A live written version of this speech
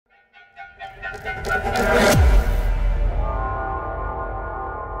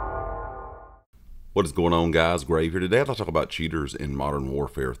What is going on, guys? Grave here. Today I'd like to talk about cheaters in Modern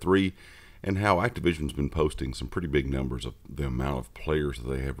Warfare 3 and how Activision's been posting some pretty big numbers of the amount of players that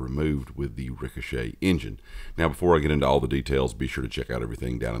they have removed with the Ricochet engine. Now, before I get into all the details, be sure to check out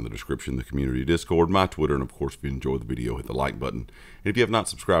everything down in the description, the community Discord, my Twitter, and of course, if you enjoyed the video, hit the like button. And if you have not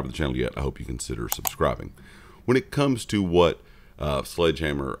subscribed to the channel yet, I hope you consider subscribing. When it comes to what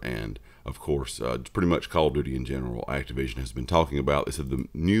Sledgehammer and of course, pretty much Call of Duty in general, Activision has been talking about. They said the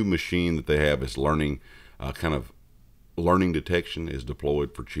new machine that they have is learning, kind of learning detection is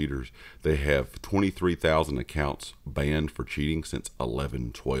deployed for cheaters. They have 23,000 accounts banned for cheating since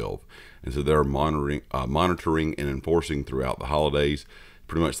 11/12, and so they're monitoring and enforcing throughout the holidays.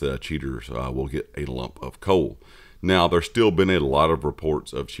 Pretty much the cheaters will get a lump of coal. Now, there's still been a lot of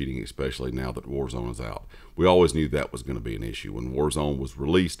reports of cheating, especially now that Warzone is out. We always knew that was going to be an issue. When Warzone was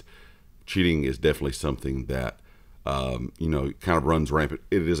released, cheating is definitely something that, kind of runs rampant.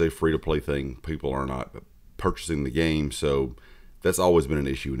 It is a free-to-play thing. People are not purchasing the game, so that's always been an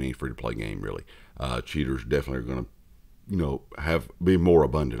issue in any free-to-play game, really. Cheaters definitely are going to, be more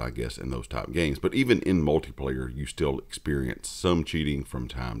abundant, I guess, in those type of games. But even in multiplayer, you still experience some cheating from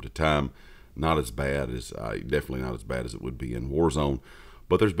time to time. Not as bad as, definitely not as bad as it would be in Warzone.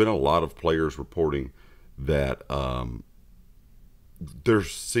 But there's been a lot of players reporting that they're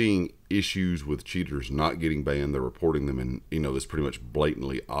seeing issues with cheaters not getting banned. They're reporting them, and it's pretty much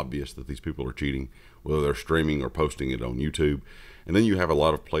blatantly obvious that these people are cheating, whether they're streaming or posting it on YouTube. And then you have a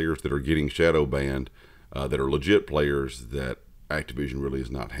lot of players that are getting shadow banned, that are legit players that Activision really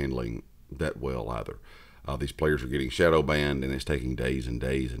is not handling that well either. These players are getting shadow banned, and it's taking days and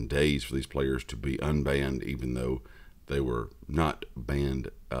days and days for these players to be unbanned, even though they were not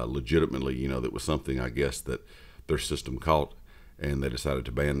banned legitimately. That was something, I guess, that their system caught, and they decided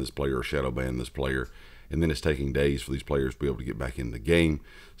to ban this player or shadow ban this player, and then it's taking days for these players to be able to get back in the game.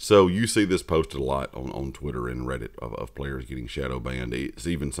 So you see this posted a lot on Twitter and Reddit of players getting shadow banned. It's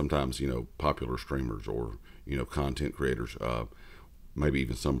even sometimes, popular streamers or, content creators, maybe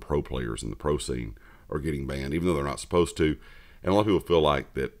even some pro players in the pro scene are getting banned, even though they're not supposed to. And a lot of people feel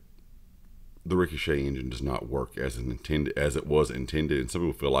like that the Ricochet engine does not work as it was intended, and some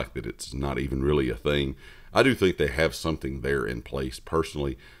people feel like that it's not even really a thing. I do think they have something there in place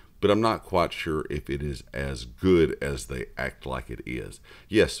personally, but I'm not quite sure if it is as good as they act like it is.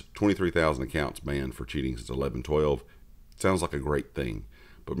 Yes, 23,000 accounts banned for cheating since 11/12 sounds like a great thing,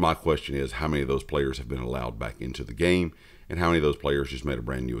 but my question is, how many of those players have been allowed back into the game, and how many of those players just made a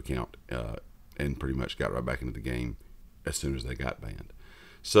brand new account and pretty much got right back into the game as soon as they got banned?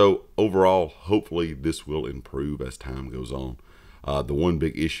 So overall, hopefully this will improve as time goes on. The one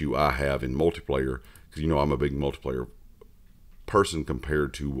big issue I have in multiplayer, because I'm a big multiplayer person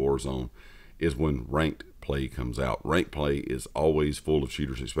compared to Warzone, is when ranked play comes out. Ranked play is always full of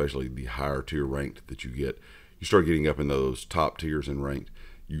cheaters, especially the higher tier ranked that you get. You start getting up in those top tiers in ranked,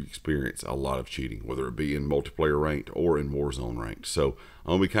 you experience a lot of cheating, whether it be in multiplayer ranked or in Warzone ranked. So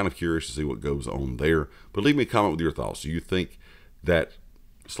I'm gonna be kind of curious to see what goes on there. But leave me a comment with your thoughts. Do you think that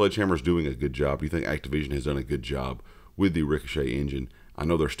Sledgehammer is doing a good job? Do you think Activision has done a good job with the Ricochet engine? I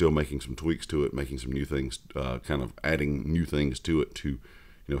know they're still making some tweaks to it, making some new things, kind of adding new things to it to,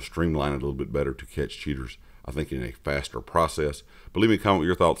 streamline it a little bit better to catch cheaters, I think, in a faster process. But leave me a comment with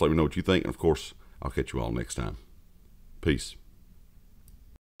your thoughts. Let me know what you think. And, of course, I'll catch you all next time. Peace.